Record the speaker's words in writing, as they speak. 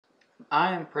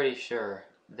I am pretty sure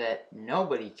that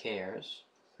nobody cares,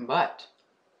 but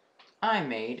I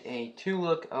made a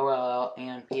two-look OLL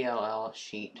and PLL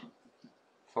sheet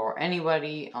for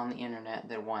anybody on the internet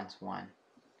that wants one.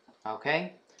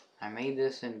 Okay? I made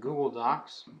this in Google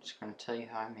Docs. I'm just going to tell you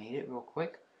how I made it real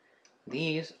quick.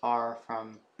 These are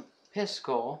from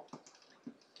Piskel,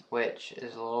 which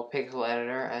is a little pixel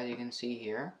editor, as you can see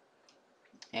here.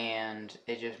 And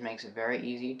it just makes it very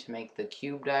easy to make the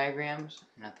cube diagrams,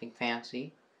 nothing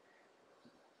fancy.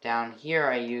 Down here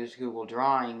I use Google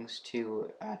Drawings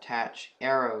to attach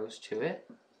arrows to it,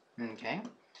 okay,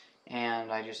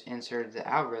 and I just inserted the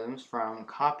algorithms from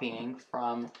copying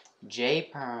from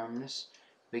JPerm's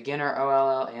beginner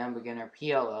OLL and beginner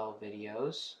PLL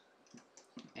videos,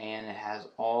 and it has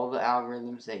all the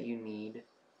algorithms that you need.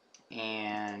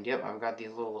 And yep, I've got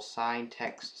these little side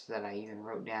texts that I even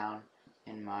wrote down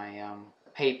in my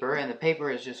paper, and the paper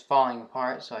is just falling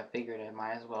apart, so I figured I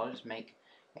might as well just make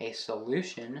a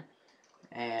solution.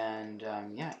 And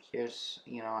yeah, here's,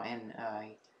 and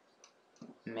I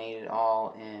made it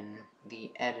all in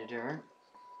the editor.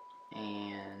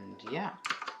 And yeah,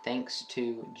 thanks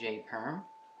to JPerm.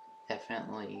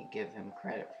 Definitely give him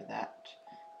credit for that.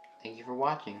 Thank you for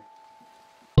watching.